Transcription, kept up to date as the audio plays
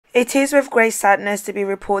It is with great sadness to be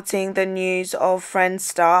reporting the news of Friends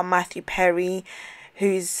star Matthew Perry,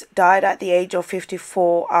 who's died at the age of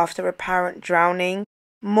 54 after apparent drowning.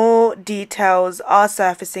 More details are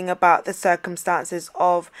surfacing about the circumstances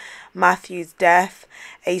of Matthew's death.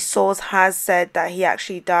 A source has said that he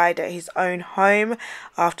actually died at his own home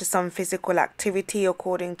after some physical activity,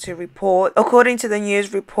 according to report. According to the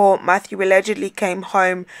news report, Matthew allegedly came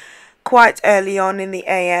home quite early on in the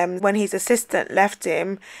AM when his assistant left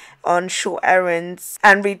him on short errands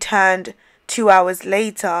and returned 2 hours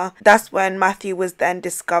later. That's when Matthew was then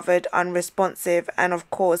discovered unresponsive, and of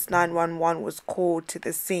course 911 was called to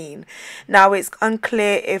the scene. Now it's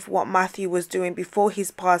unclear if what Matthew was doing before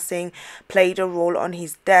his passing played a role on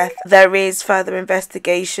his death. There is further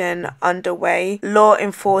investigation underway. Law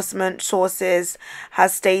enforcement sources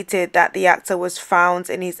has stated that the actor was found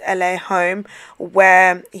in his LA home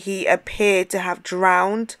where he appeared to have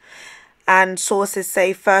drowned, and sources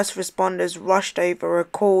say first responders rushed over a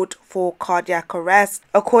called for cardiac arrest.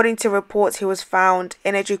 According to reports, he was found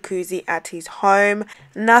in a jacuzzi at his home.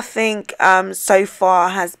 Nothing so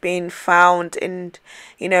far has been found in,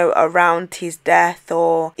 around his death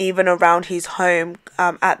or even around his home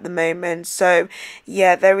at the moment. So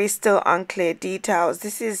yeah, there is still unclear details.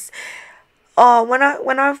 This is when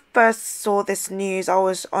I first saw this news, I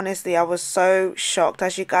was so shocked.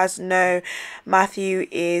 As you guys know, Matthew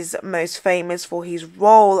is most famous for his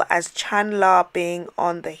role as Chandler, being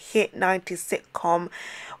on the hit 90s sitcom,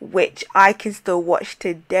 which I can still watch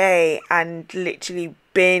today and literally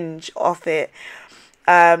binge off it.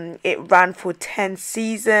 It ran for 10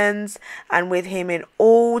 seasons, and with him in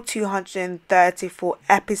all 234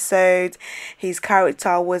 episodes, his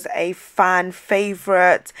character was a fan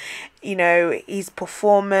favorite. His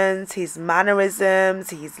performance, his mannerisms,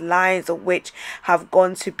 his lines, of which have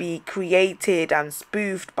gone to be created and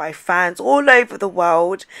spoofed by fans all over the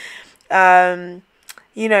world. Friends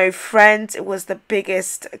was the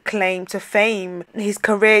biggest claim to fame. His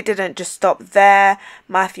career didn't just stop there.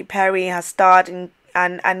 Matthew Perry has starred in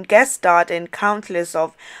and guest starred in countless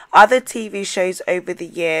of other TV shows over the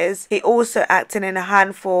years. He also acted in a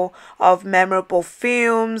handful of memorable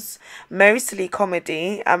films, mostly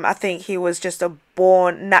comedy. I think he was just a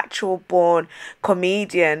natural born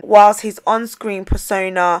comedian. Whilst his on-screen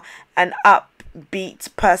persona and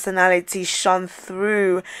upbeat personality shone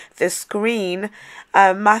through the screen,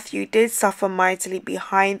 Matthew did suffer mightily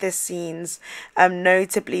behind the scenes,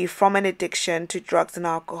 notably from an addiction to drugs and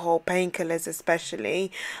alcohol, painkillers especially,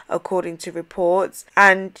 according to reports.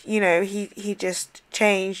 And he just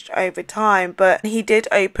changed over time, but he did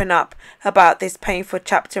open up about this painful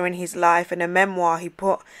chapter in his life in a memoir he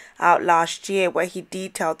put out last year, where he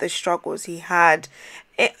detailed the struggles he had,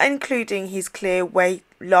 including his clear weight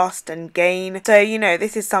loss and gain. So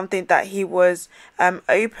this is something that he was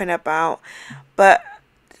open about, but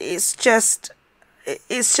it's just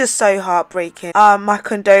so heartbreaking. My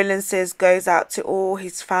condolences goes out to all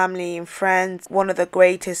his family and friends. One of the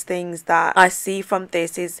greatest things that I see from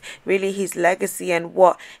this is really his legacy and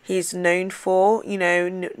what he's known for.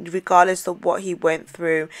 Regardless of what he went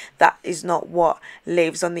through, that is not what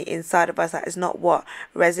lives on the inside of us. That is not what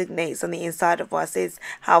resonates on the inside of us. It's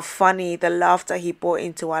how funny, the laughter he brought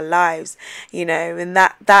into our lives, and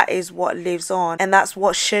that is what lives on, and that's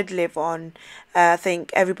what should live on. I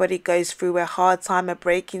think everybody goes through a hard time, a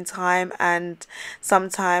breaking time, and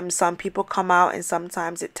sometimes some people come out and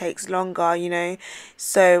sometimes it takes longer,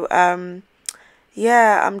 So I'm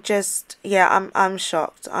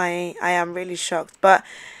shocked. I am really shocked, but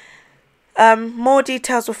more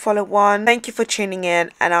details will follow on. Thank you for tuning in,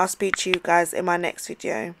 and I'll speak to you guys in my next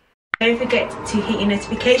video. Don't forget to hit your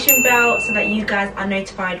notification bell so that you guys are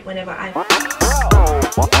notified whenever I